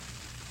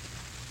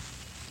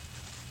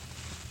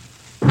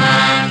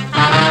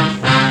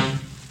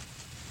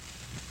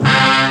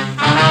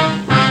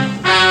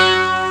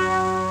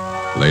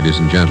Ladies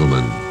and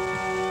gentlemen,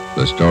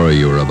 the story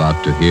you are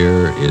about to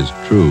hear is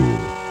true.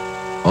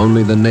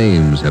 Only the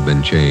names have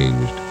been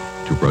changed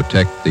to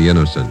protect the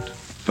innocent.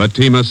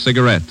 Fatima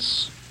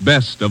Cigarettes,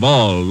 best of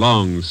all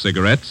long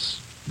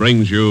cigarettes,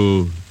 brings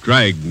you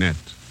Dragnet.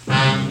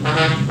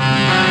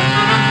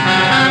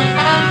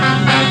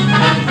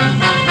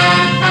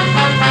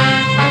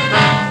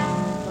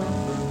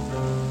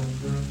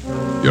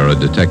 You're a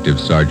detective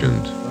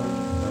sergeant.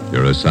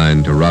 You're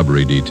assigned to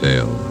robbery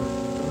detail.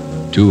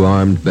 2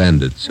 armed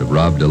bandits have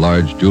robbed a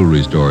large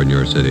jewelry store in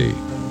your city.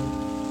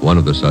 One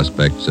of the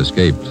suspects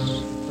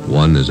escapes.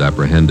 One is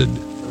apprehended.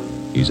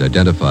 He's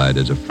identified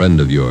as a friend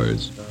of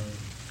yours.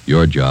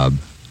 Your job,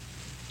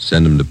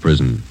 send him to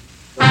prison.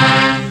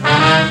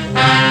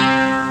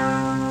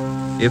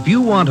 If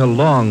you want a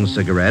long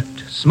cigarette,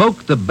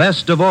 smoke the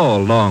best of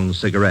all long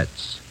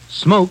cigarettes.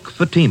 Smoke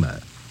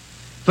Fatima.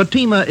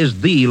 Fatima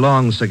is the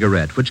long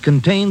cigarette which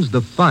contains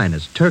the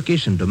finest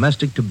Turkish and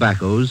domestic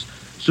tobaccos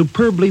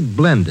superbly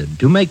blended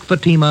to make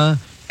Fatima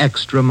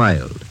extra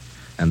mild.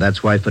 And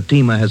that's why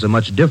Fatima has a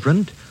much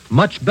different,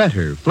 much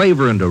better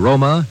flavor and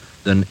aroma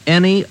than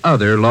any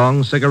other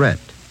long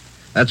cigarette.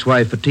 That's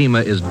why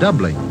Fatima is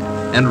doubling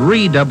and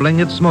redoubling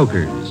its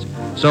smokers.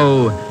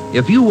 So,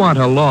 if you want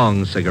a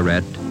long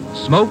cigarette,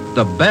 smoke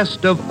the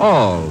best of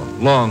all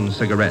long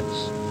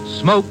cigarettes.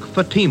 Smoke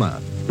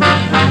Fatima.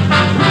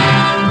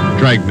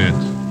 Dragnet,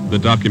 the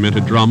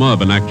documented drama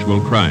of an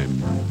actual crime.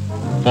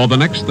 For the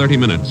next 30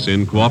 minutes,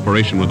 in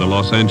cooperation with the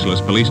Los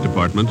Angeles Police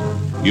Department,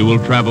 you will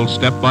travel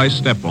step by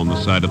step on the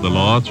side of the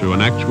law through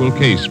an actual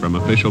case from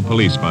official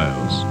police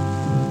files.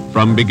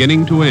 From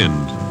beginning to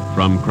end,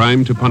 from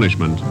crime to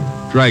punishment,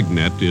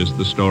 Dragnet is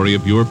the story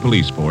of your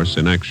police force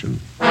in action.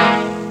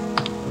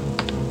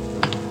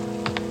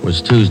 It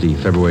was Tuesday,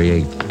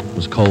 February 8th. It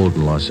was cold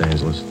in Los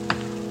Angeles.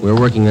 We were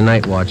working the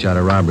night watch out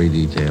of robbery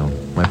detail.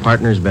 My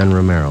partner's Ben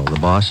Romero. The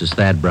boss is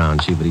Thad Brown,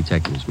 chief of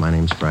detectives. My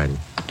name's Friday.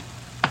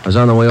 I was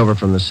on the way over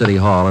from the city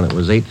hall, and it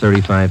was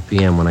 8:35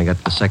 p.m. when I got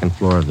to the second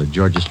floor of the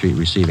Georgia Street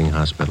Receiving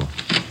Hospital.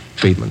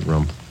 Treatment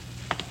room.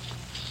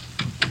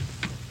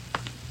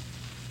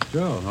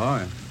 Joe,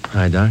 hi.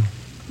 Hi, Doc.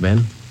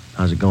 Ben,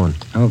 how's it going?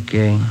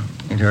 Okay.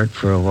 It hurt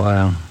for a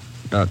while.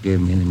 Doc gave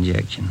me an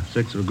injection.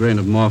 1/6 of a grain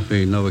of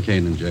morphine,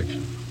 Novocaine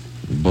injection.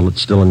 The bullet's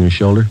still in your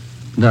shoulder?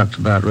 Doc's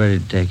about ready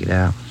to take it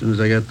out. As soon as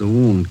I get the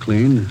wound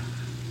cleaned,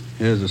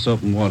 here's the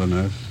soap and water,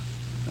 nurse.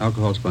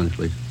 Alcohol sponge,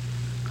 please.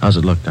 How's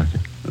it look, Doctor?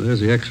 Well, there's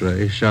the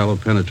x-ray. Shallow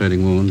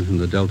penetrating wound in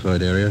the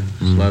deltoid area.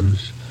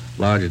 Sludge,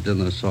 larger than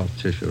the soft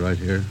tissue right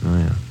here. Oh,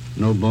 yeah.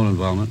 No bone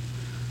involvement.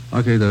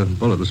 Okay, the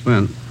bullet was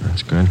spent.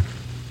 That's good.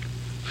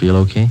 Feel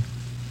okay?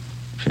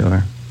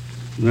 Sure.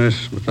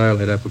 Nurse,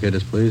 methylate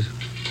applicators, please.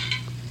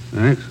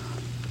 Thanks.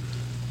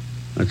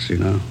 Let's see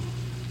now.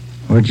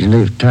 Where'd you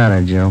leave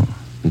Tyler, Joe?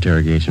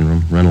 Interrogation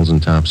room. Reynolds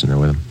and Thompson are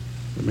with him.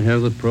 Let me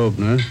have the probe,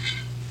 nurse.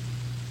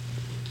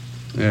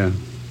 Yeah.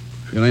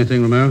 Feel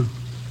anything, Romero?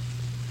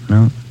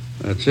 No.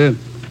 That's it.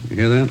 You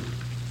hear that?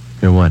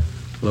 Hear what?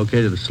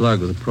 Located the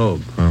slug with a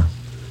probe. Oh.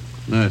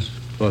 Nurse,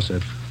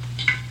 forceps.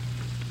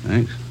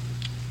 Thanks.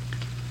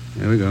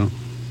 Here we go.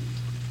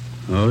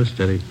 Oh,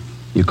 steady.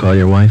 You call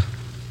your wife?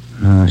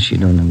 No, she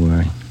don't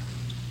worry.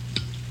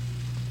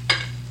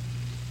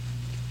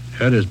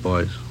 Here it is,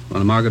 boys.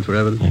 Want to mark it for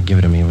evidence? Yeah, give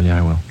it to me, will you?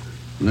 I will.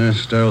 Nurse,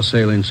 sterile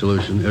saline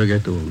solution.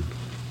 Irrigate the wound.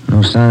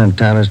 No sign of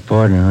Tyler's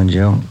partner, huh,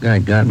 Joe? Guy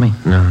got me?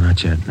 No,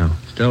 not yet, no.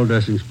 Sterile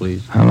dressings,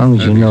 please. How long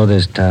did you know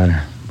this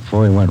Tyler?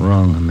 Before he went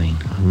wrong, I mean.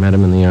 I met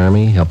him in the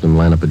Army, helped him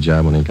line up a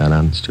job when he got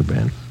out. It's too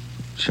bad.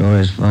 Sure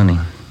is funny.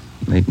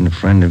 Meeting a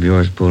friend of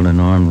yours pulled an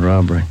armed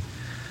robbery.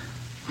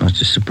 Must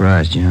have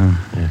surprised you, huh?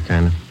 Yeah,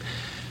 kind of.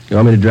 You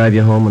want me to drive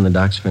you home when the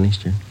doc's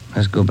finished here?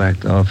 Let's go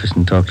back to the office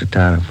and talk to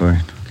Tyler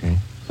first. Okay.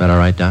 Is that all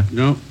right, Doc?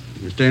 No.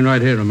 You're staying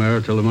right here,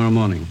 Romero, till tomorrow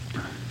morning.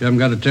 If you haven't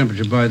got a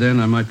temperature by then,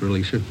 I might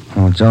release you.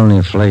 Oh, it's only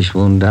a flesh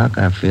wound, Doc.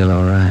 I feel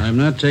all right. I'm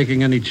not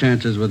taking any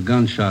chances with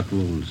gunshot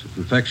wounds. If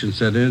infection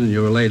set in and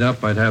you were laid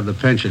up, I'd have the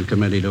pension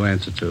committee to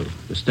answer to.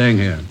 You're staying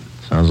here.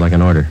 Sounds like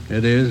an order.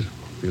 It is.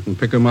 You can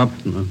pick him up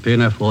in the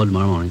P&F ward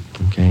tomorrow morning.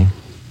 Okay.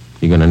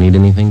 You gonna need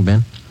anything,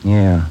 Ben?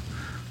 Yeah.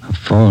 I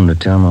phoned to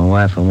tell my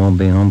wife I won't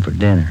be home for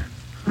dinner.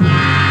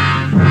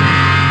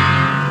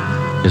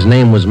 His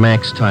name was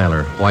Max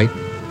Tyler, white,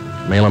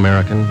 male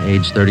American,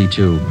 age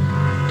 32.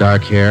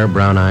 Dark hair,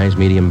 brown eyes,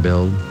 medium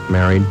build,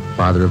 married,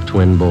 father of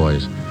twin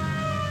boys.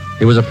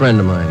 He was a friend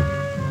of mine.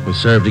 We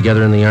served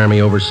together in the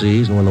Army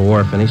overseas, and when the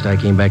war finished, I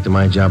came back to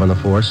my job on the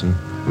force, and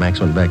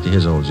Max went back to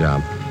his old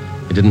job.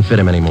 It didn't fit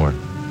him anymore.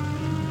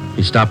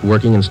 He stopped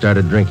working and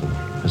started drinking.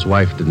 His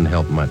wife didn't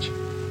help much.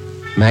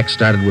 Max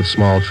started with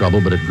small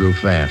trouble, but it grew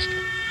fast.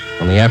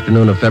 On the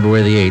afternoon of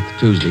February the 8th,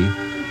 Tuesday,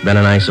 Ben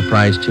and I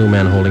surprised 2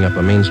 men holding up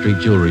a Main Street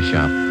jewelry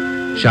shop.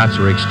 Shots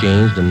were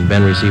exchanged, and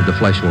Ben received a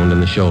flesh wound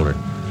in the shoulder.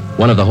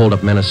 One of the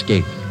hold-up men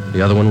escaped.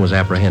 The other one was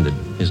apprehended.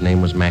 His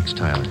name was Max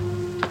Tyler.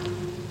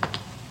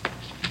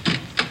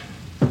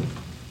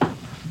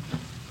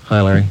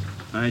 Hi, Larry.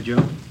 Hi,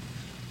 Joe.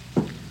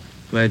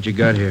 Glad you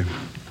got here.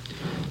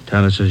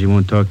 Tyler says he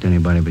won't talk to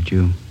anybody but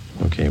you.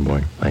 Okay,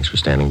 boy. Thanks for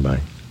standing by.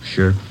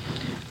 Sure.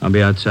 I'll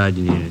be outside.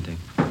 You need anything?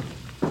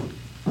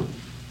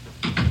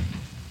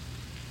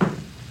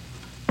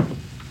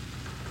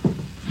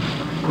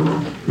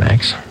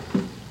 Max,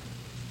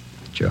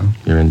 Joe?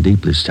 you're in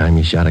deep this time.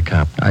 You shot a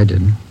cop. I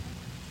didn't.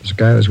 This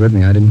guy was with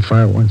me. I didn't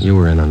fire once. You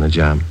were in on the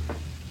job.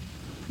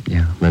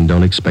 Yeah. Then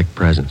don't expect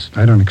presents.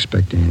 I don't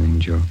expect anything,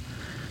 Joe.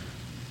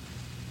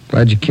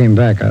 Glad you came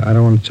back. I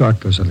don't want to talk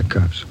to those other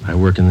cops. I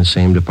work in the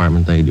same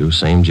department they do,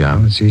 same job.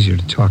 Well, it's easier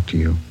to talk to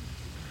you.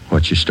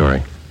 What's your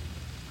story?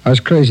 I was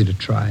crazy to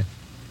try it.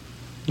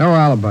 No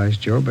alibis,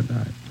 Joe, but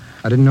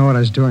I didn't know what I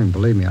was doing,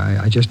 believe me.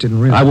 I just didn't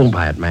realize. I won't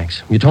buy it,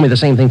 Max. You told me the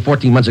same thing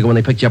 14 months ago when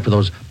they picked you up for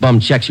those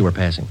bum checks you were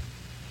passing.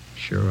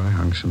 Sure, I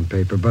hung some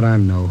paper, but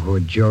I'm no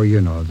hood, Joe.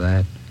 You know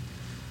that.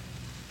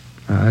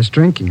 I was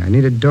drinking. I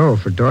needed dough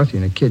for Dorothy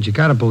and the kids. You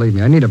gotta believe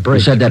me. I need a break.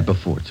 You said that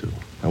before, too.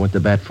 I went to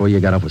bat for you,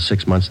 got off with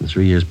 6 months and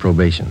 3 years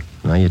probation.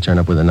 Now you turn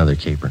up with another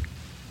caper.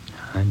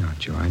 I know,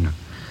 Joe, I know.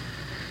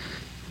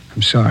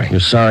 I'm sorry. You're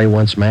sorry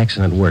once, Max,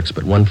 and it works,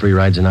 but one free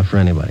ride's enough for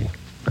anybody.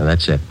 Now,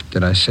 that's it.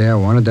 Did I say I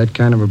wanted that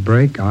kind of a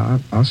break?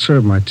 I'll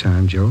serve my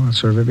time, Joe. I'll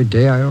serve every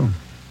day I owe.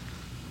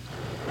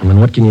 And then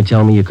what can you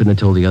tell me you couldn't have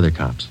told the other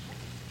cops?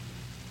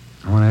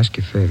 I want to ask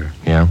you a favor.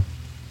 Yeah?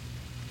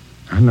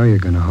 I know you're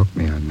going to hook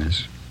me on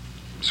this.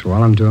 So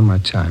while I'm doing my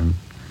time,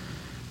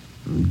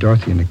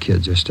 Dorothy and the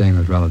kids are staying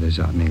with relatives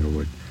out in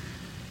Inglewood.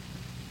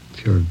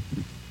 If you'll...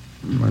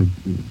 Well,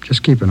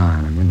 just keep an eye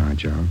on them, you know,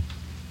 Joe.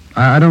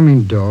 I don't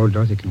mean dough.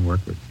 Dorothy can work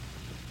with.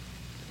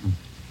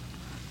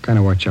 Kind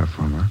of watch out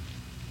for them, huh?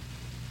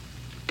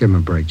 Give them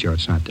a break, Joe.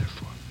 It's not their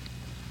fault.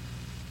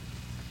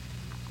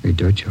 Will you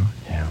do it, Joe?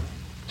 Yeah.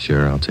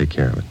 Sure, I'll take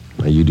care of it.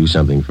 Now, you do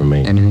something for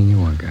me. Anything you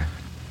want, guy.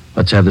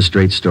 Let's have the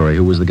straight story.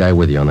 Who was the guy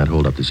with you on that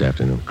holdup this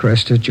afternoon?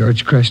 Cresta,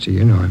 George Cresta,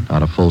 you know him.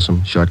 Out of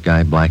Folsom, short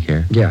guy, black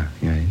hair? Yeah,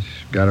 he's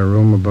got a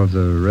room above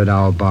the Red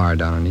Owl Bar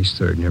down on East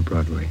 3rd near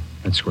Broadway.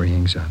 That's where he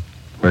hangs out.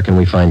 Where can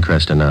we find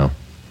Cresta now?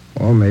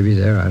 Oh, maybe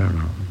there, I don't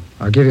know.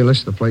 I'll give you a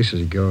list of the places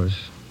he goes.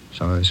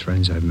 Some of his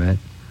friends I've met.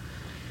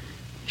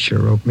 He sure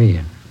roped me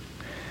in.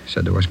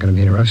 Said there wasn't going to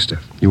be any rough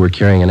stuff. You were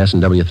carrying an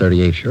S&W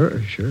 38. Sure.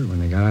 When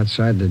they got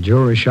outside the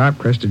jewelry shop,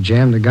 Cresta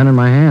jammed the gun in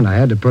my hand. I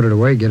had to put it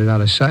away, get it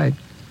out of sight.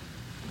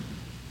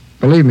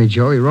 Believe me,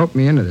 Joe, he roped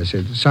me into this.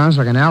 It sounds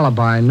like an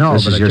alibi, I know,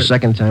 This but is your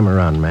second time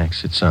around,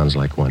 Max. It sounds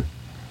like one.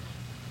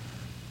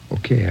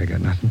 Okay, I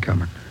got nothing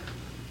coming.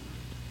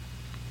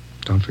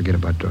 Don't forget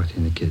about Dorothy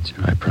and the kids.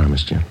 Huh? I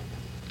promised you.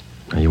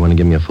 Now, you want to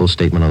give me a full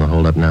statement on the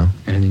holdup now?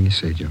 Anything you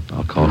say, Joe.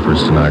 I'll call for a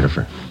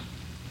stenographer.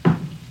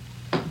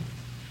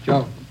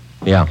 Joe.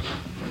 Yeah,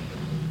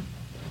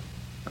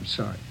 I'm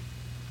sorry.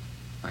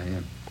 I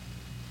am.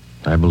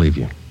 I believe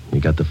you. You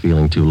got the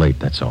feeling too late,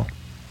 that's all.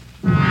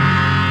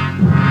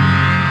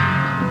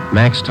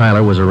 Max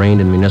Tyler was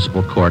arraigned in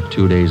municipal court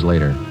 2 days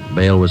later.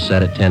 Bail was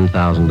set at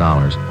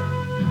 $10,000.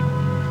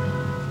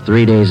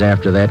 3 days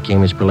after that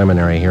came his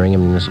preliminary hearing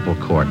in municipal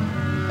court.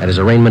 At his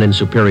arraignment in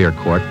Superior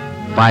Court,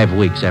 5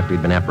 weeks after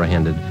he'd been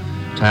apprehended,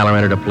 Tyler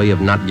entered a plea of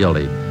not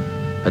guilty.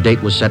 A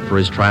date was set for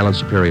his trial in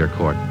Superior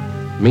Court.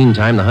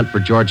 Meantime, the hunt for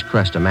George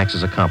Cresta,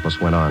 Max's accomplice,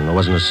 went on. There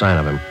wasn't a sign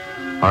of him.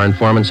 Our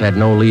informants had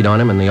no lead on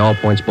him, and the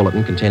all-points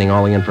bulletin containing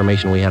all the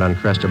information we had on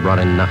Cresta brought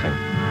in nothing.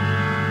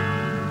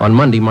 On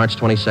Monday, March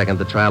 22nd,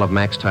 the trial of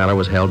Max Tyler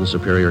was held in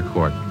Superior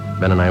Court.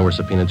 Ben and I were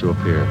subpoenaed to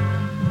appear.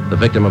 The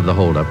victim of the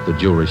holdup, the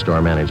jewelry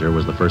store manager,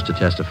 was the first to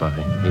testify.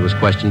 He was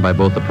questioned by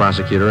both the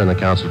prosecutor and the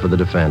counsel for the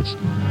defense.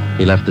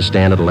 He left the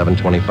stand at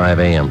 11:25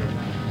 a.m.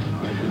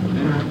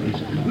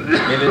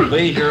 If it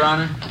please, Your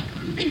Honor,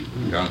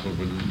 Counsel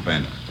for the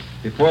defense.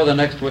 before the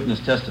next witness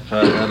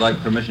testifies, I'd like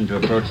permission to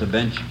approach the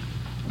bench.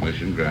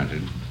 Permission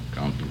granted.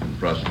 Counsel for the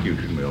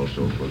prosecution may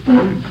also approach.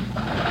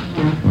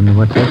 Wonder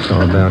what that's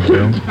all about,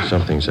 Joe.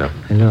 Something's up.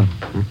 Hey, look.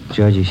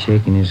 Judge is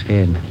shaking his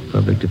head.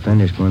 Public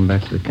defender's going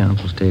back to the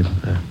counsel's table.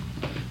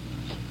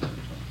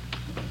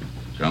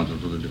 Counsel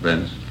for the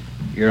defense.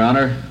 Your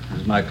Honor,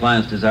 it is my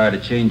client's desire to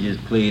change his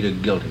plea to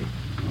guilty.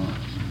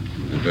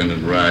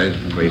 Defendant rise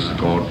and face the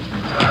court.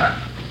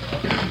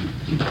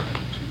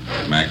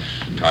 Max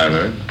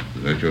Tyler,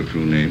 is that your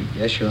true name?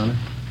 Yes, Your Honor.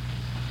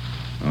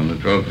 On the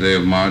 12th day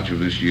of March of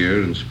this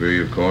year, in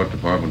Superior Court,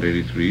 Department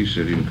 83,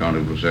 City and County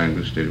of Los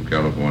Angeles, State of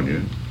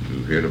California,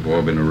 you've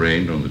heretofore been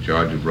arraigned on the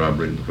charge of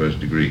robbery in the first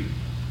degree.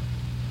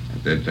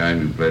 At that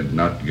time, you pled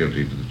not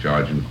guilty to the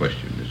charge in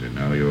question. Is it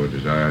now your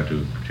desire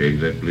to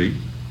change that plea?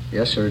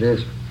 Yes, sir, it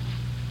is.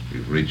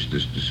 You've reached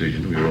this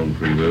decision of your own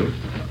free will.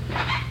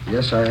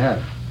 Yes, I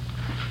have.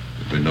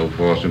 There's been no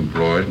force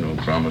employed, no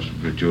promise of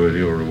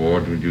gratuity or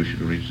reward to induce you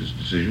to reach this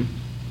decision.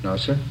 No,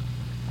 sir.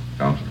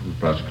 Counsel for the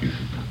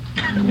prosecution.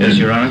 Yes,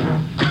 Your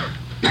Honor.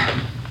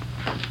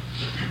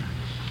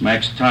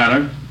 Max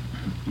Tyler,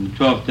 on the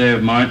 12th day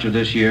of March of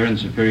this year in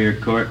Superior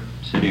Court,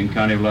 City and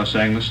County of Los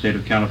Angeles, State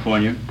of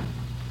California,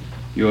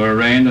 you are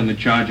arraigned on the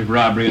charge of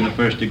robbery in the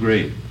first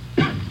degree.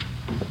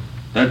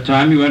 That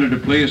time you entered a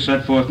plea as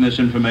set forth in this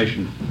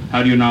information.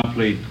 How do you now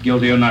plead?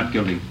 Guilty or not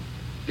guilty?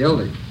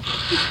 Guilty.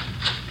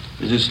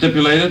 Is it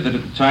stipulated that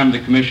at the time of the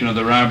commission of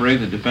the robbery,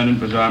 the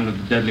defendant was armed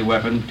with a deadly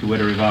weapon, to wit,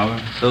 a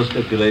revolver? So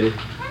stipulated.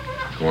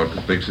 court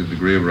to fix the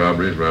degree of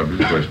robbery as robbery of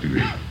the first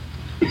degree.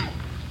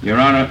 Your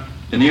Honor,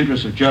 in the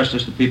interest of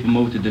justice, the people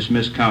move to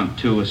dismiss count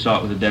 2,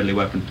 assault with a deadly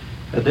weapon.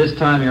 At this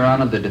time, Your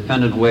Honor, the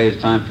defendant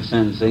waives time for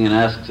sentencing and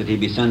asks that he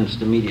be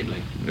sentenced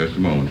immediately. Just a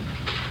moment.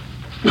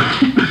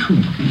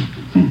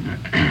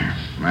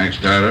 Max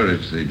Tyler,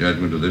 it's the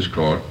judgment of this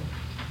court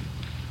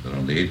that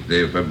on the 8th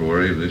day of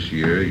February of this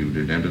year, you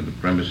did enter the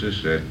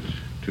premises at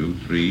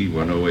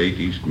 23108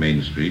 East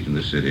Main Street in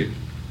the city,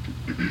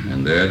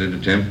 and there did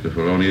attempt the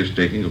felonious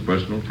taking of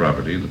personal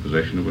property in the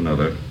possession of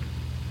another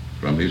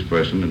from his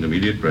person in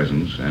immediate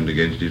presence and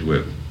against his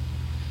will.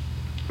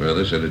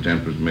 Further, said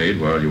attempt was made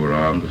while you were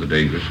armed with a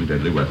dangerous and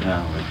deadly weapon.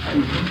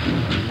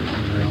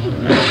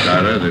 Max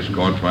Tyler, this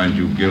court finds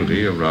you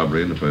guilty of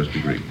robbery in the first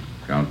degree.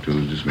 Count 2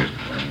 is dismissed.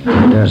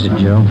 Does it,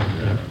 Joe?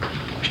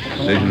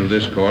 Decision of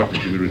this court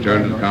that you be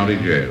returned to the county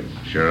jail.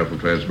 The sheriff will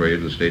transfer you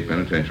to the state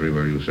penitentiary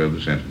where you will serve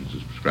the sentence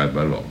as prescribed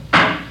by law.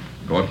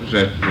 Court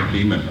recessed for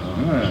 15 minutes.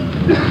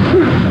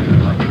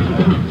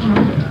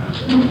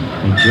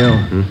 Hey, Joe.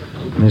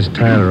 Miss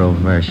Tyler over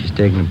there, she's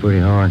taking it pretty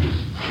hard.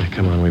 Yeah,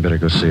 come on, we better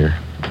go see her.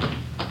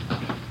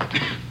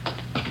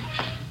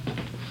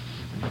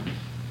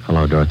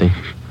 Hello, Dorothy.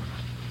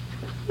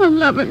 I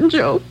love him,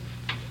 Joe.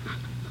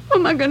 What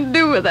am I going to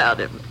do without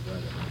him?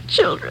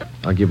 Children.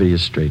 I'll give it to you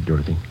straight,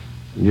 Dorothy.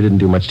 You didn't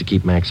do much to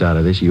keep Max out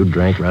of this. You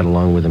drank right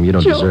along with him. You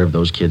don't Joe, deserve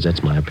those kids.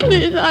 That's my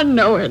opinion. Please, I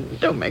know it.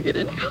 Don't make it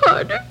any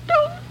harder.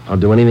 Don't. I'll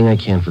do anything I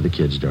can for the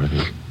kids,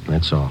 Dorothy.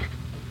 That's all.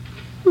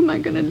 What am I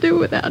going to do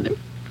without him?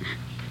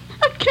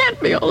 I can't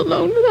be all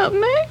alone without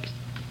Max.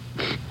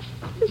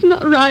 It's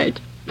not right.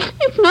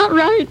 It's not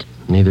right.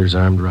 Neither's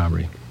armed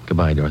robbery.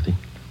 Goodbye, Dorothy.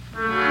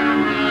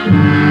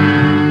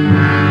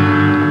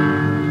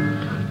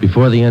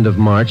 Before the end of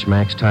March,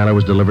 Max Tyler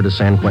was delivered to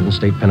San Quentin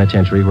State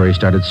Penitentiary, where he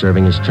started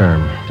serving his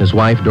term. His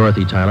wife,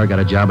 Dorothy Tyler, got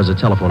a job as a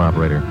telephone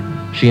operator.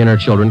 She and her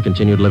children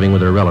continued living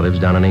with her relatives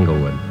down in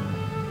Inglewood.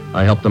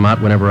 I helped them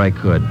out whenever I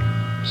could.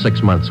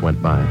 6 months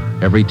went by.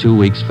 Every 2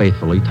 weeks,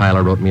 faithfully,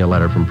 Tyler wrote me a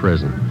letter from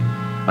prison.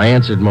 I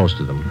answered most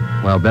of them.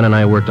 While Ben and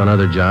I worked on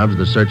other jobs,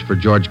 the search for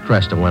George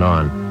Cresta went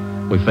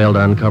on. We failed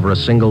to uncover a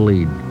single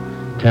lead.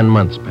 10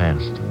 months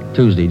passed.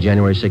 Tuesday,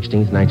 January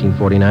 16th,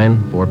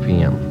 1949, 4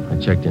 p.m. I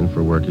checked in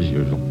for work as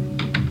usual.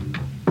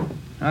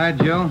 Hi,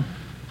 Joe.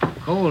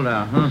 Cold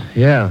out, huh?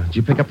 Yeah. Did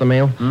you pick up the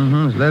mail? Mm-hmm.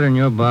 There's a letter in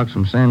your box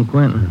from San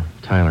Quentin.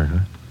 Tyler, huh?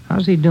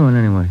 How's he doing,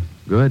 anyway?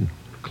 Good.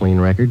 Clean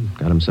record.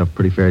 Got himself a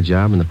pretty fair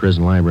job in the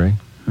prison library.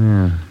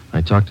 Yeah.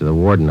 I talked to the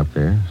warden up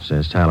there.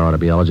 Says Tyler ought to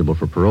be eligible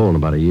for parole in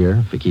about a year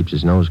if he keeps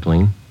his nose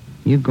clean.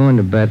 You going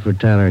to bat for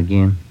Tyler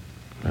again?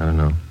 I don't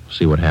know.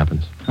 See what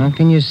happens. How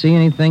can you see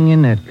anything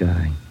in that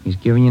guy? He's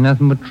giving you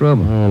nothing but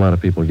trouble. Oh, a lot of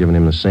people giving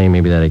him the same.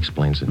 Maybe that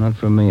explains it. Not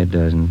for me, it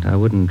doesn't. I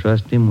wouldn't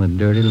trust him with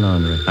dirty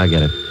laundry. I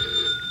get it.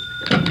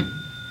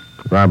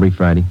 Robbery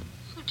Friday.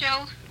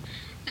 Joe,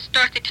 this is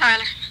Dorothy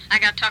Tyler. I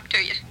got to talk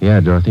to you. Yeah,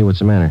 Dorothy, what's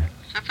the matter?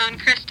 I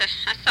found Cresta.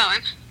 I saw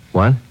him.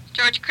 What?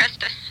 George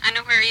Cresta. I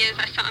know where he is.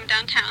 I saw him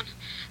downtown.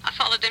 I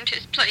followed him to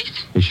his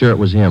place. You sure it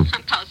was him?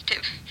 I'm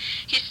positive.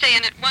 He's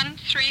staying at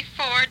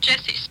 134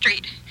 Jesse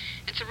Street.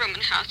 It's a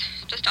rooming house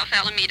just off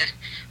Alameda.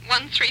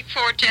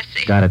 134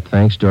 Jesse. Got it.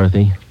 Thanks,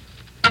 Dorothy.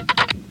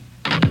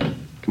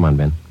 Come on,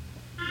 Ben.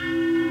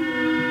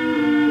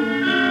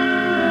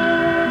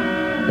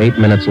 8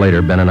 minutes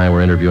later, Ben and I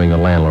were interviewing a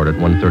landlord at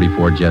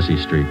 134 Jesse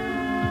Street,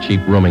 a cheap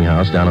rooming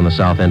house down on the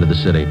south end of the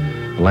city.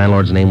 The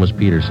landlord's name was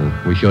Peterson.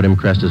 We showed him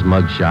Cresta's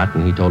mug shot,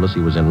 and he told us he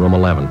was in room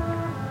 11.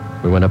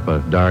 We went up a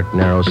dark,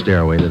 narrow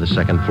stairway to the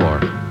second floor.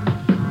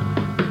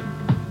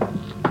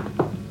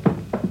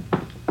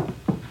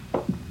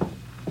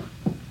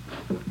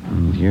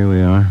 And here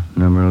we are,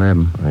 number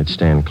 11. All right,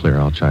 stand clear.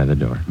 I'll try the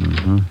door.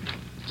 Mm-hmm.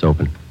 It's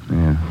open.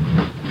 Yeah.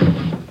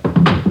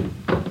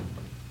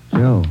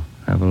 Joe,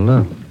 have a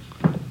look.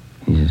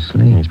 He's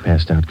asleep. He's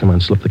passed out. Come on,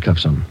 slip the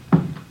cuffs on him.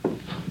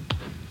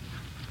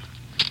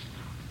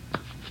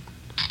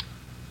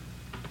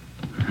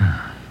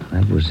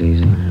 That was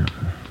easy. Yeah.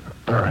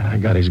 All right, I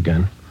got his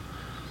gun.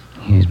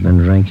 He's been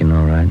drinking,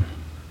 all right.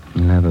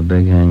 He'll have a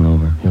big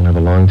hangover. He'll have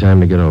a long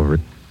time to get over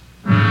it.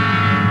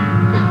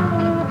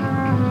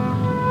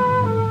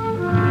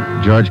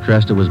 George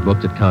Cresta was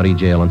booked at county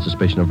jail on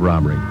suspicion of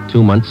robbery.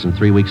 2 months and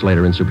 3 weeks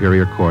later in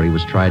Superior Court, he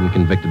was tried and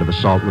convicted of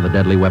assault with a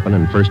deadly weapon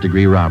and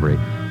first-degree robbery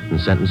and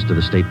sentenced to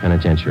the state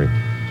penitentiary.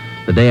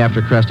 The day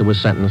after Cresta was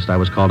sentenced, I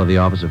was called to the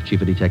office of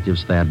Chief of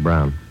Detectives Thad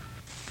Brown.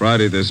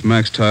 Friday, this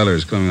Max Tyler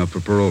is coming up for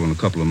parole in a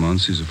couple of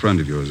months. He's a friend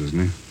of yours, isn't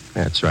he?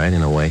 That's right,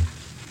 in a way.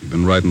 You've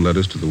been writing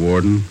letters to the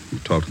warden.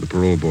 You've talked to the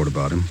parole board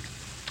about him.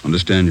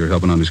 Understand you're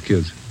helping out his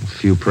kids. A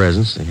few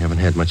presents. They haven't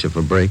had much of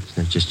a break.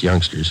 They're just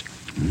youngsters.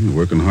 You're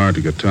working hard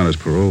to get Tyler's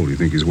parole. Do you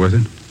think he's worth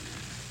it?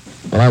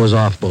 Well, I was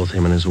off both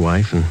him and his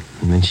wife, and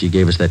then she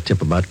gave us that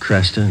tip about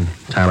Cresta, and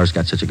Tyler's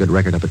got such a good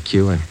record up at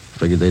Q, I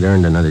figured they'd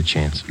earned another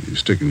chance. You're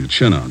sticking your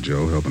chin out,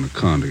 Joe, helping a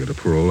con to get a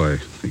parole. I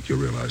think you'll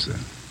realize that.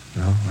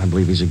 Well, I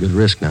believe he's a good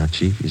risk now,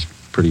 Chief. He's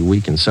pretty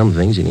weak in some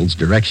things. He needs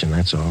direction,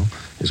 that's all.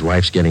 His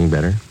wife's getting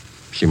better.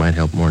 She might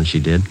help more than she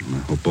did. I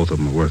hope both of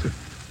them are worth it.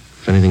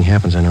 If anything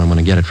happens, I know I'm going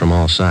to get it from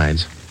all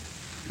sides.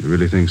 You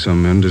really think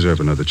some men deserve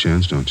another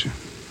chance, don't you?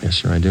 Yes,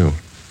 sir, I do.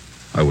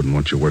 I wouldn't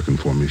want you working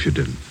for me if you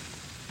didn't.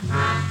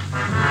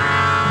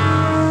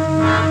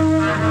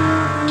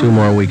 2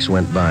 more weeks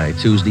went by.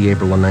 Tuesday,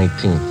 April the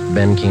 19th.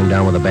 Ben came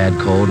down with a bad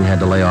cold and had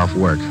to lay off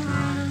work.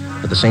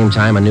 At the same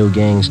time, a new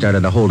gang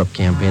started a hold-up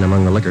campaign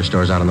among the liquor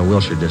stores out in the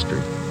Wilshire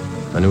district.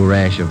 A new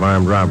rash of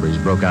armed robberies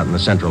broke out in the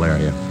central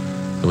area.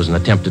 There was an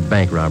attempted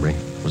bank robbery.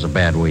 It was a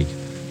bad week.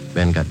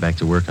 Ben got back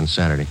to work on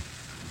Saturday.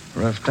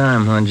 Rough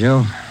time, huh,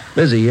 Joe?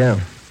 Busy, yeah.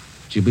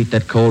 Did you beat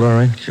that cold all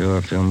right? Sure,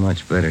 I feel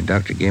much better.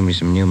 Doctor gave me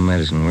some new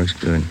medicine. Works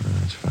good. Oh,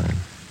 that's fine.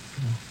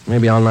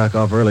 Maybe I'll knock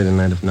off early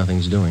tonight if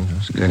nothing's doing.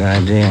 That's a good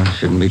idea.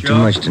 Shouldn't be too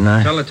much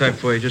tonight. Teletype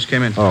for you. Just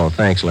came in. Oh,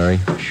 thanks, Larry.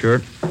 Sure.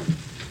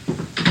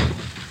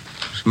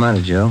 What's the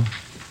matter, Joe?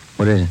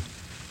 What is it?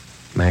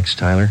 Max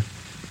Tyler.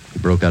 He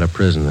broke out of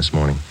prison this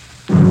morning.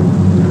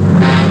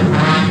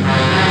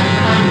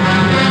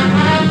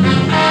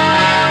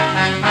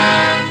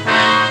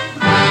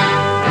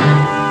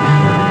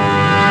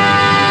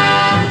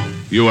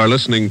 You are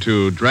listening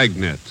to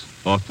Dragnet,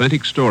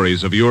 authentic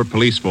stories of your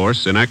police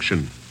force in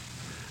action.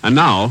 And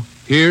now,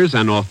 here's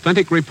an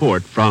authentic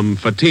report from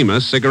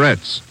Fatima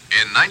Cigarettes.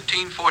 In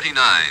 1949,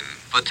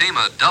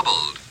 Fatima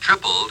doubled,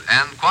 tripled,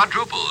 and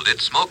quadrupled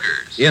its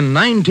smokers. In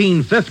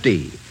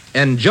 1950,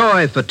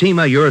 enjoy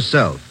Fatima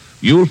yourself.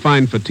 You'll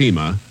find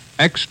Fatima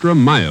extra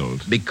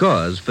mild.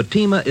 Because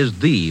Fatima is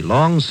the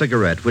long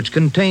cigarette which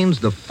contains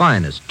the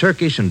finest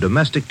Turkish and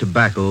domestic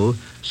tobacco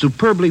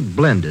superbly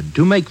blended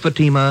to make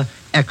Fatima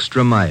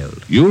extra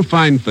mild. You'll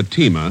find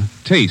Fatima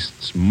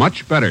tastes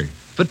much better.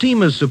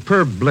 Fatima's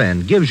superb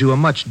blend gives you a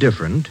much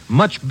different,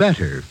 much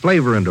better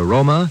flavor and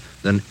aroma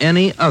than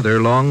any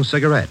other long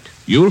cigarette.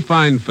 You'll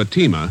find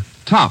Fatima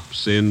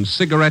tops in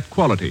cigarette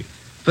quality.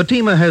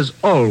 Fatima has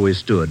always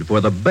stood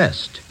for the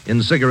best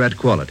in cigarette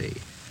quality.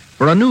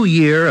 For a new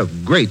year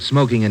of great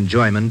smoking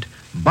enjoyment,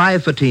 buy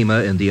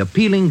Fatima in the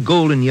appealing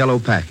golden yellow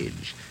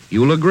package.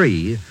 You'll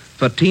agree,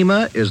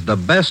 Fatima is the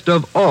best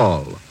of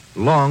all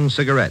long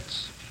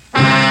cigarettes.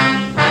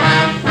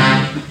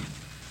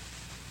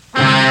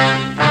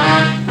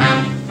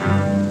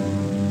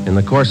 In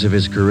the course of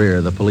his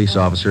career, the police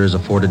officer is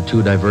afforded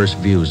 2 diverse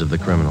views of the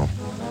criminal.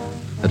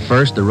 At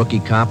first, the rookie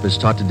cop is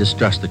taught to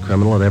distrust the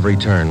criminal at every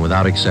turn,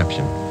 without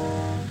exception.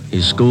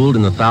 He's schooled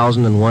in the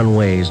 1,001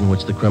 ways in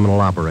which the criminal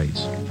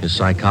operates, his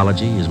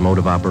psychology, his mode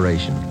of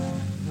operation.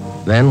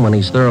 Then, when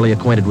he's thoroughly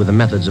acquainted with the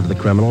methods of the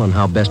criminal and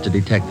how best to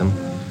detect them,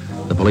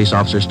 the police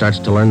officer starts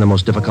to learn the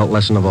most difficult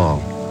lesson of all: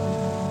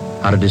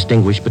 how to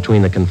distinguish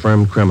between the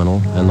confirmed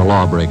criminal and the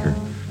lawbreaker,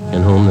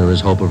 in whom there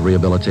is hope of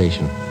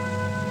rehabilitation.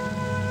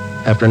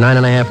 After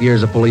 9.5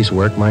 years of police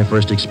work, my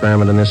first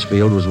experiment in this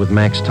field was with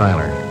Max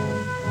Tyler.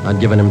 I'd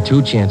given him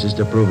 2 chances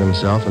to prove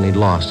himself, and he'd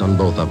lost on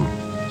both of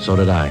them. So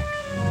did I.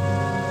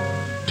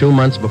 2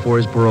 months before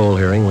his parole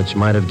hearing, which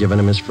might have given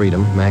him his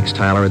freedom, Max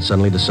Tyler had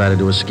suddenly decided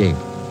to escape.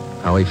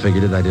 How he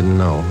figured it, I didn't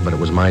know, but it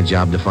was my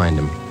job to find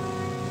him.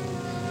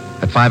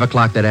 At 5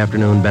 o'clock that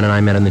afternoon, Ben and I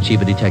met in the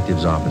Chief of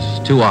Detective's office.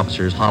 2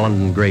 officers,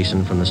 Holland and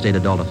Grayson, from the State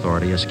Adult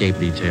Authority Escape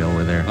Detail,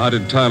 were there. How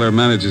did Tyler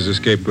manage his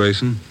escape,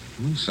 Grayson?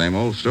 Well, same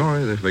old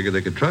story. They figured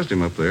they could trust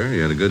him up there. He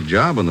had a good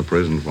job on the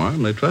prison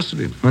farm. They trusted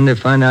him. When did they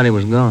find out he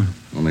was gone?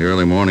 On the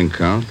early morning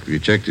count. Have you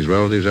checked his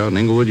relatives out in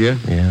Inglewood yet?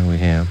 Yeah, we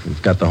have.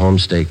 We've got the home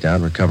staked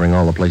out. We're covering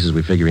all the places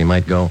we figure he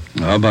might go.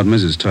 How about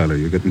Mrs. Tyler?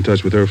 You get in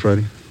touch with her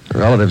Friday? Her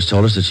relatives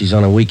told us that she's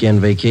on a weekend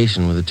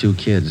vacation with the 2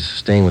 kids,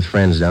 staying with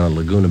friends down at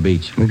Laguna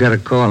Beach. We got a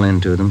call in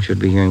to them. Should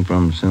be hearing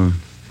from them soon.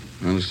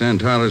 I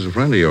understand Tyler's a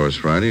friend of yours,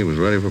 Friday. He was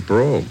ready for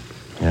parole.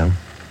 Yeah,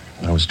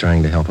 I was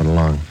trying to help it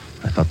along.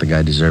 I thought the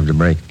guy deserved a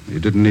break. He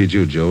didn't need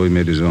you, Joe. He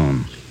made his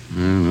own.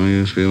 Well, he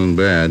was feeling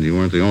bad. You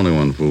weren't the only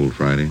one fooled,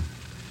 Friday.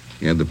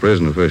 He had the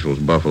prison officials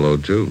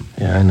buffaloed, too.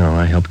 Yeah, I know.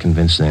 I helped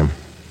convince them.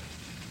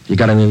 You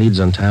got any leads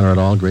on Tyler at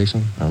all,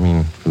 Grayson? I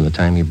mean, from the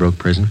time he broke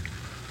prison?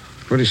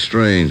 Pretty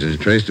strange. They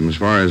traced him as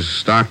far as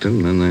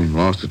Stockton, and then they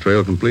lost the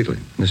trail completely.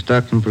 The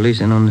Stockton police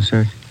in on the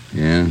search?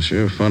 Yeah,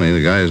 sure funny.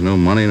 The guy has no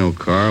money, no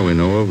car we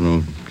know of,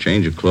 no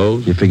change of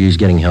clothes. You figure he's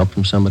getting help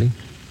from somebody?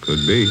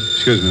 Could be.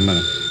 Excuse me a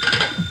minute.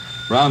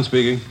 Brown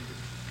speaking.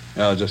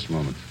 Yeah, just a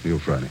moment. You,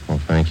 Friday. Oh,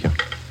 thank you.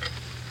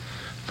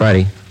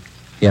 Friday?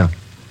 Yeah.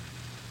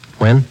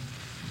 When?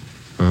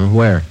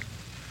 Where?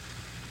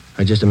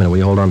 Just a minute. Will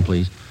you hold on,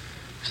 please?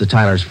 It's the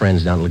Tyler's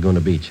friends down at Laguna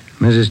Beach.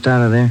 Mrs.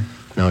 Tyler there?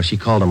 No, she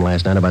called him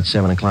last night about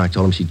 7 o'clock.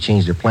 Told him she'd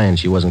changed her plans.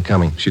 She wasn't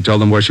coming. She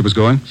told them where she was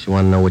going? She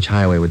wanted to know which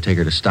highway would take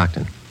her to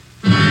Stockton.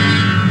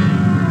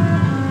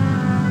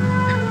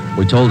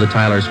 We told the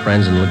Tyler's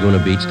friends in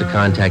Laguna Beach to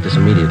contact us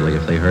immediately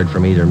if they heard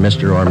from either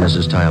Mr. or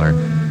Mrs. Tyler.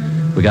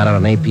 We got out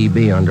an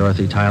APB on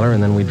Dorothy Tyler,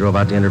 and then we drove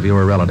out to interview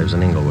her relatives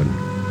in Inglewood.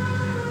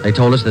 They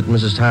told us that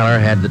Mrs. Tyler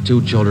had the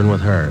 2 children with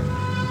her.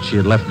 She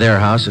had left their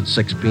house at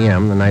 6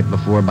 p.m. the night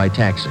before by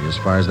taxi. As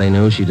far as they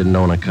knew, she didn't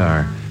own a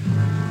car.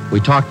 We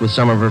talked with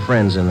some of her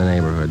friends in the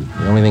neighborhood.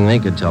 The only thing they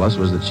could tell us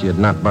was that she had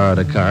not borrowed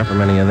a car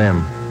from any of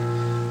them.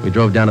 We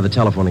drove down to the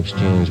telephone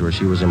exchange where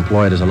she was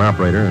employed as an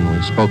operator, and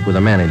we spoke with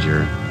a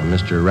manager, a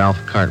Mr.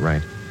 Ralph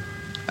Cartwright.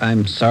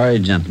 I'm sorry,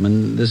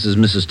 gentlemen. This is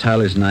Mrs.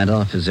 Tyler's night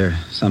off. Is there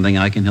something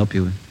I can help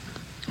you with?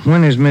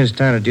 When is Miss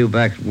Tyler due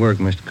back at work,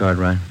 Mr.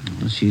 Cartwright?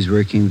 Well, she's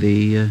working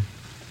the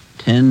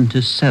 10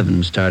 to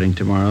 7 starting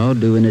tomorrow,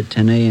 doing at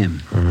 10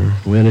 a.m.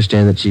 We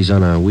understand that she's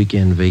on a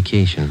weekend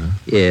vacation, huh?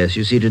 Yes,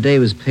 you see, today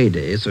was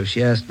payday, so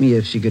she asked me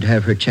if she could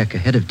have her check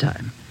ahead of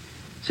time.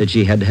 Said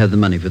she had to have the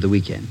money for the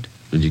weekend.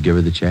 Did you give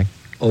her the check?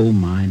 Oh,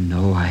 my,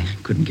 no. I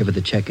couldn't give her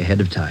the check ahead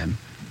of time.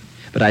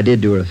 But I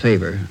did do her a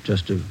favor,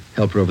 just to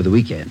help her over the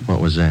weekend. What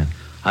was that?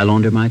 I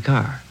loaned her my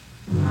car.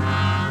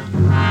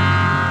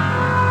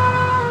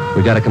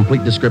 We got a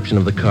complete description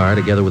of the car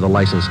together with a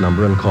license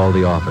number and called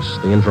the office.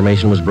 The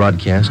information was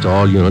broadcast to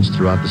all units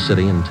throughout the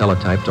city and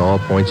teletyped to all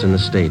points in the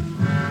state.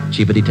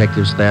 Chief of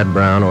Detectives Thad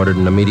Brown ordered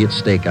an immediate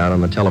stakeout on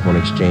the telephone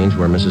exchange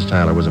where Mrs.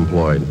 Tyler was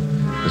employed.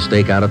 The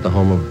stakeout at the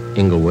home of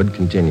Inglewood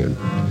continued.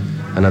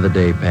 Another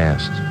day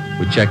passed.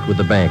 We checked with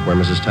the bank where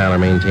Mrs. Tyler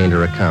maintained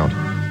her account.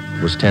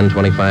 It was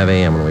 10:25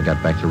 a.m. when we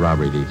got back to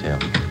robbery detail.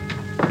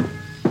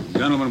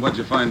 Gentlemen, what'd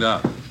you find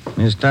out?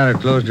 Miss Tyler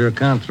closed her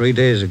account 3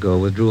 days ago,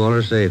 withdrew all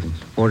her savings,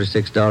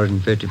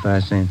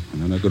 $46.55. And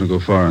they're not going to go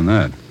far on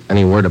that.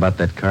 Any word about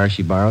that car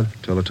she borrowed?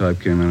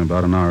 Teletype came in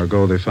about an hour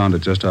ago. They found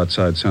it just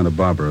outside Santa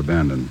Barbara,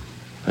 abandoned.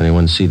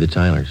 Anyone see the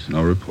Tylers?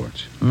 No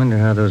reports. I wonder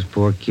how those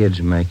poor kids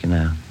are making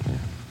out. Yeah.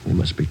 He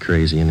must be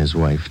crazy, and his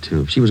wife,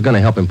 too. If she was going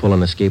to help him pull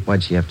an escape,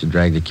 why'd she have to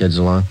drag the kids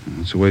along?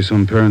 That's the way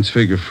some parents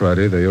figure,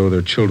 Friday. They owe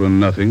their children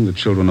nothing. The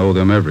children owe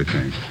them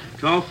everything.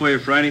 Call for you,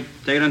 Friday.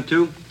 Take it on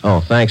 2. Oh,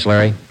 thanks,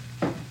 Larry.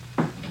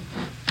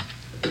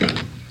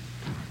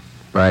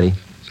 Friday.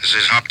 This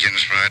is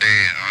Hopkins,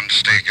 Friday, on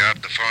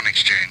stakeout, the phone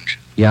exchange.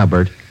 Yeah,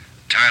 Bert.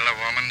 Tyler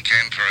woman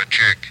came for a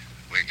check.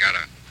 We got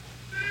her.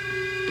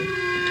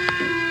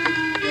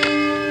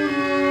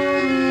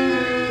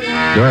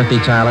 Dorothy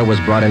Tyler was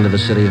brought into the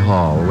city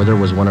hall. With her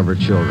was one of her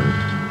children.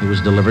 He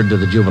was delivered to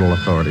the juvenile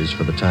authorities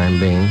for the time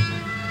being.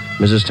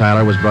 Mrs.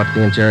 Tyler was brought to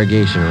the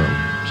interrogation room.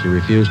 She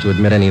refused to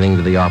admit anything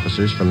to the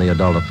officers from the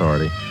adult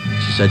authority.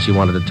 She said she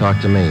wanted to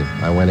talk to me.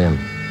 I went in.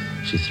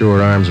 She threw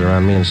her arms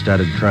around me and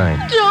started crying.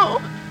 Joe,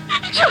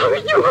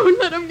 you won't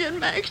let him get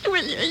Max,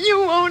 will you? You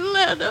won't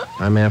let him.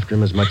 I'm after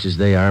him as much as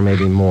they are,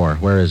 maybe more.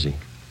 Where is he?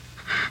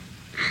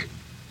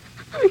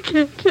 I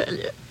can't tell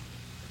you.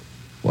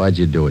 Why'd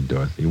you do it,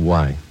 Dorothy?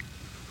 Why?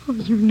 Oh,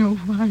 you know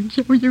why,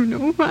 Joe. You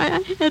know why.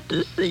 I had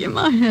to see him.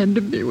 I had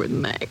to be with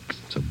Max.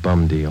 It's a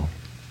bum deal.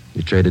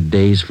 You traded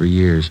days for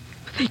years.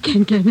 They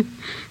can't get him.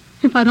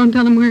 If I don't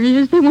tell them where he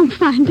is, they won't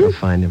find him. They'll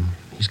find him.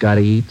 He's got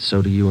to eat,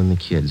 so do you and the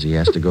kids. He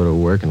has to go to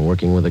work, and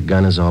working with a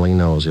gun is all he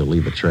knows. He'll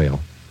leave a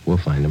trail. We'll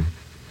find him.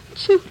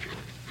 Children?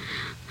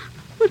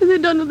 What have they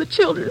done to the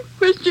children?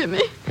 Where's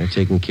Jimmy? They're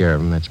taking care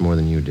of him. That's more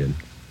than you did.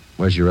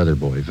 Where's your other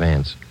boy,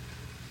 Vance?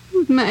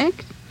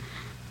 Max.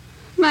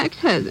 Max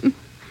has him.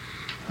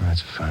 Oh,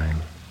 that's fine.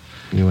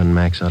 You and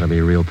Max ought to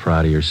be real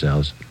proud of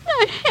yourselves.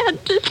 I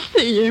had to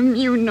see him.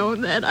 You know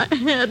that. I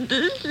had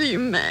to see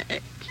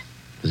Max.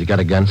 Has he got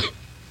a gun?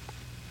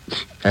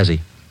 Has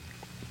he?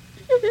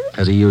 Yes.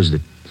 Has he used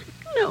it?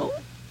 No.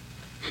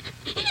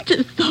 He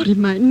just thought he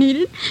might need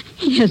it.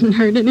 He hasn't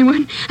hurt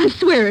anyone. I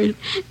swear it.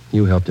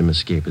 You helped him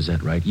escape, is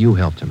that right? You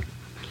helped him.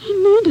 He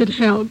needed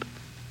help.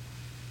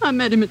 I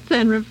met him at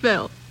San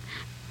Rafael.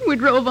 We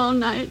drove all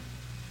night.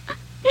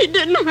 He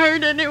didn't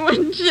hurt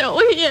anyone, Joe.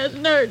 He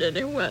hasn't hurt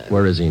anyone.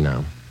 Where is he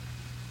now?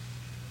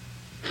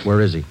 Where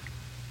is he?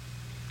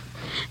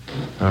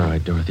 All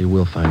right, Dorothy,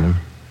 we'll find him.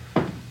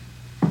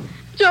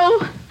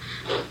 Joe,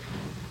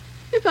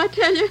 if I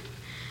tell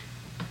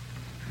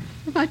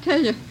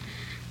you,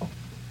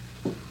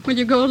 will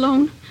you go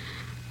alone?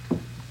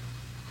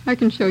 I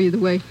can show you the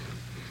way.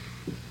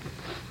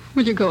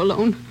 Will you go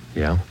alone?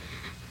 Yeah.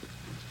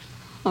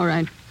 All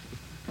right.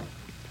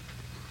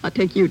 I'll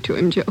take you to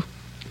him, Joe.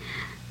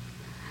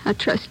 I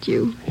trust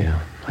you. Yeah,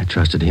 I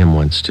trusted him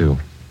once, too.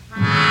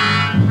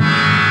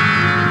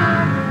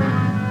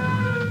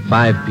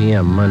 5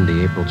 p.m.,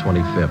 Monday, April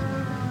 25th.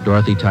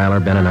 Dorothy, Tyler,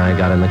 Ben, and I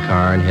got in the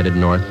car and headed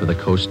north for the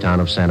coast town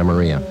of Santa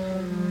Maria.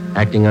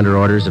 Acting under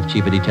orders of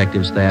Chief of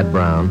Detectives Thad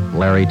Brown,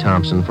 Larry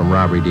Thompson from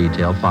Robbery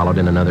Detail followed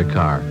in another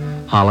car.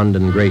 Holland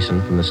and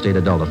Grayson from the State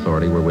Adult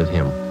Authority were with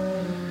him.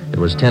 It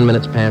was 10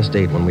 minutes past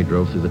 8 when we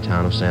drove through the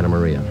town of Santa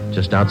Maria.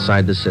 Just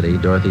outside the city,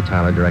 Dorothy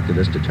Tyler directed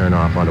us to turn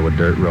off onto a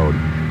dirt road.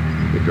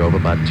 We drove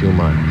about 2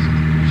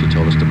 miles. She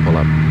told us to pull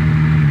up.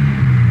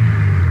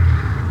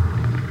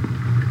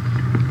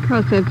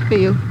 Across that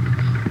field.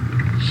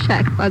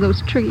 Shack by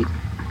those trees.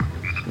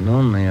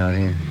 Lonely out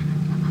here.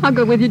 I'll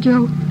go with you,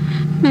 Joe.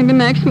 Maybe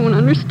Max won't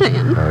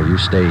understand. Oh, you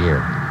stay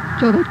here.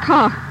 Joe, that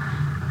car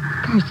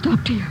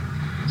stopped here.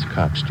 It's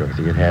cops,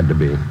 Dorothy. It had to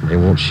be. They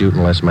won't shoot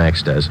unless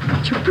Max does.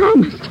 But you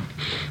promised.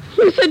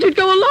 You said you'd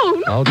go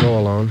alone. I'll go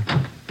alone.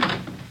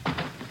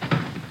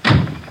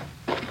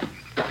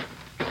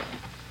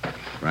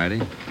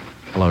 Friday?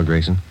 Hello,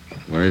 Grayson.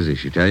 Where is he?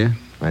 She tell you?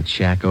 That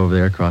shack over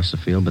there across the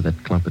field by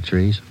that clump of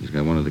trees. He's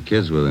got one of the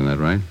kids with him, that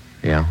right?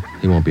 Yeah,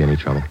 he won't be any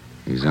trouble.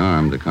 He's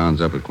armed. The cons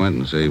up at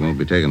Quentin say he won't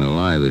be taken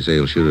alive. They say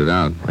he'll shoot it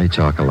out. They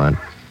talk a lot.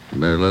 You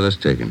better let us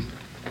take him.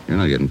 You're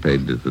not getting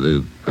paid for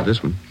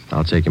this one.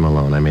 I'll take him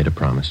alone. I made a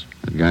promise.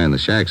 That guy in the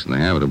shack's in the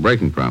habit of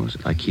breaking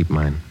promises. I keep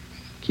mine.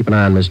 Keep an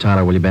eye on Miss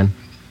Tyler, will you, Ben?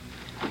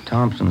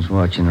 Thompson's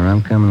watching her.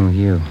 I'm coming with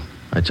you.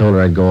 I told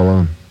her I'd go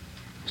alone.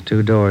 There's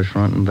 2 doors,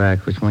 front and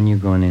back. Which one you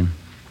going in?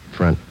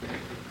 Front.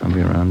 I'll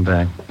be around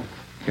back.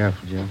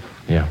 Careful, Jim.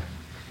 Yeah.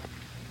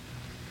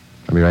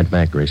 I'll be right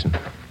back, Grayson.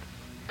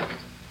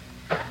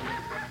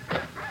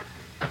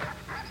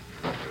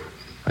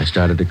 I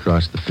started to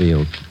cross the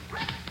field.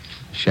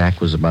 The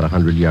shack was about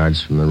 100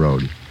 yards from the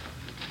road.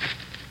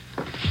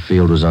 The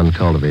field was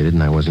uncultivated,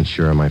 and I wasn't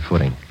sure of my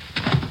footing.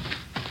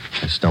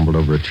 I stumbled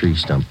over a tree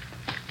stump.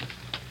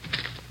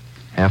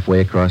 Halfway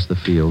across the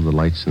field, the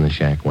lights in the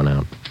shack went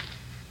out.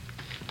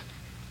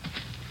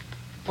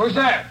 Who's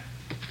that?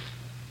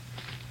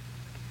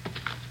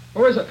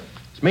 Who is it?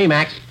 It's me,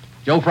 Max.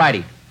 Joe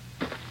Friday.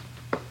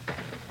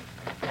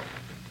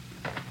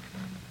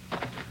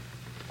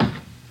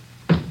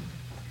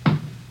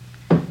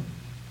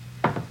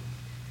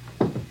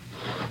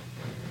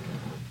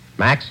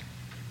 Max?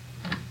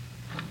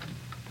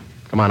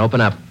 Come on,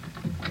 open up.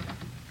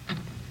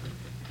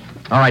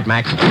 All right,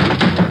 Max.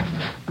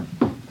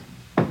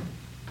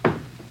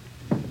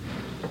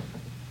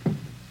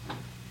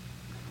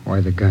 Why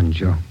the gun,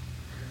 Joe?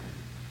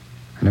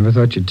 I never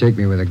thought you'd take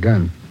me with a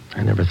gun.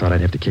 I never thought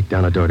I'd have to kick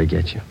down a door to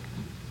get you.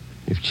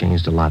 You've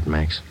changed a lot,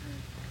 Max.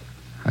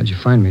 How'd you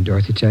find me,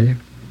 Dorothy tell you?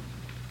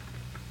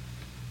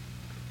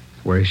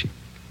 Where is she?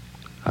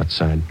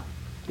 Outside.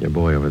 Your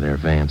boy over there,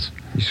 Vance.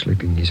 He's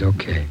sleeping. He's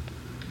okay.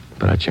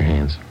 Put out your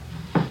hands.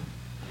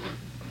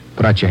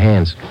 Put out your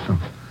hands.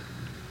 Oh.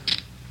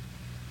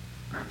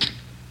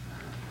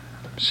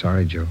 I'm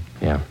sorry, Joe.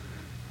 Yeah.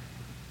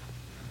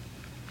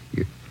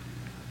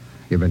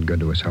 You've been good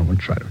to us. I won't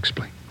try to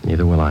explain.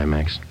 Neither will I,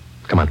 Max.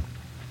 Come on.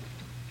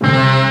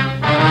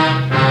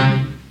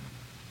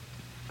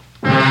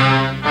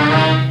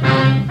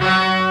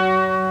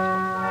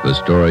 The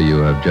story you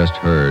have just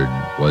heard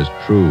was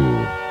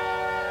true.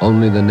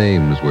 Only the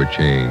names were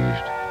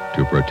changed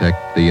to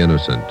protect the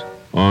innocent.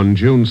 On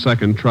June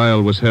 2nd,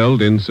 trial was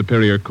held in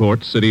Superior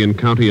Court, City and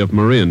County of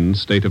Marin,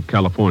 State of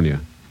California.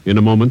 In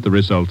a moment, the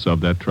results of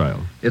that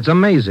trial. It's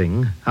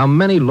amazing how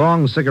many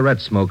long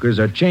cigarette smokers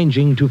are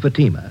changing to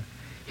Fatima.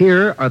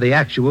 Here are the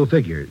actual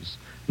figures.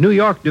 New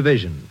York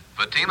Division.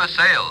 Fatima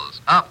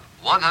sales up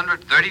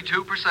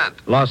 132%.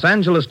 Los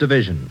Angeles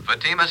Division.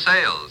 Fatima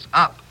sales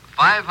up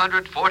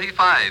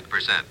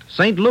 545%.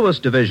 St. Louis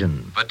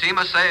Division.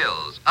 Fatima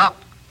sales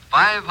up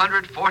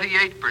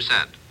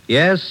 548%.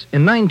 Yes,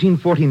 in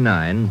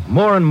 1949,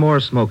 more and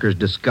more smokers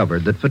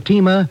discovered that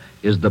Fatima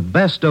is the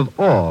best of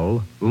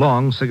all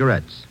long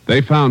cigarettes.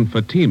 They found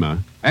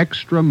Fatima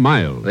extra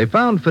mild. They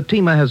found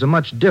Fatima has a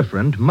much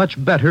different, much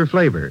better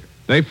flavor.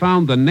 They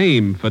found the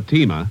name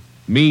Fatima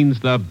means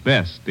the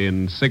best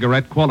in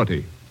cigarette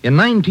quality. In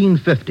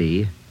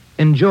 1950,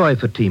 enjoy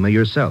Fatima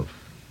yourself.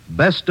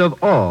 Best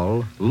of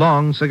all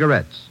long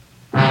cigarettes.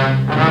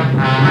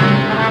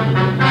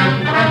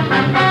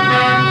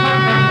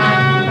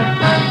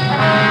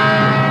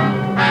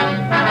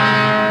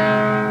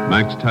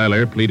 Max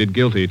Tyler pleaded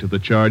guilty to the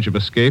charge of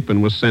escape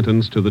and was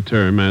sentenced to the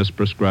term as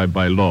prescribed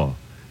by law.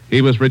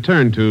 He was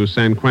returned to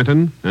San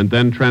Quentin and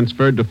then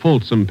transferred to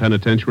Folsom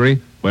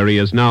Penitentiary, where he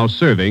is now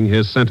serving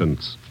his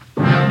sentence.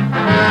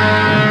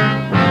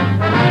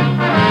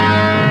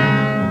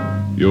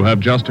 You have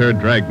just heard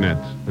Dragnet,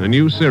 a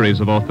new series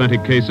of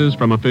authentic cases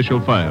from official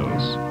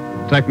files.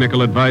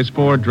 Technical advice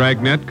for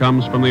Dragnet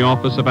comes from the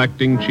Office of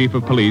Acting Chief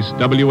of Police,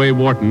 W.A.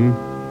 Wharton,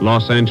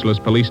 Los Angeles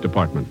Police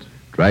Department.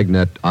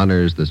 Dragnet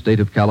honors the state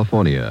of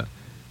California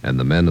and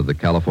the men of the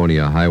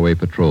California Highway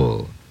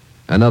Patrol,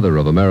 another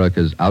of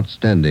America's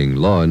outstanding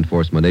law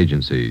enforcement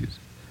agencies.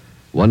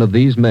 One of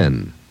these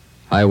men,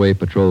 Highway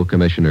Patrol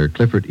Commissioner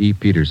Clifford E.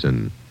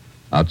 Peterson,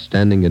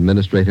 outstanding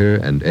administrator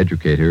and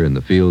educator in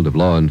the field of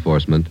law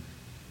enforcement,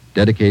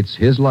 dedicates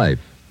his life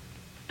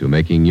to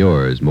making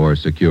yours more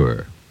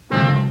secure.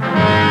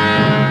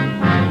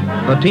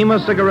 Fatima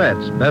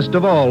Cigarettes, best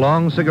of all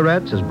long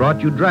cigarettes, has brought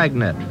you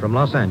Dragnet from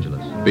Los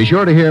Angeles. Be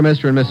sure to hear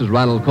Mr. and Mrs.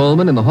 Ronald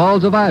Coleman in the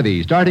Halls of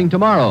Ivy starting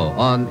tomorrow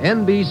on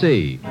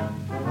NBC.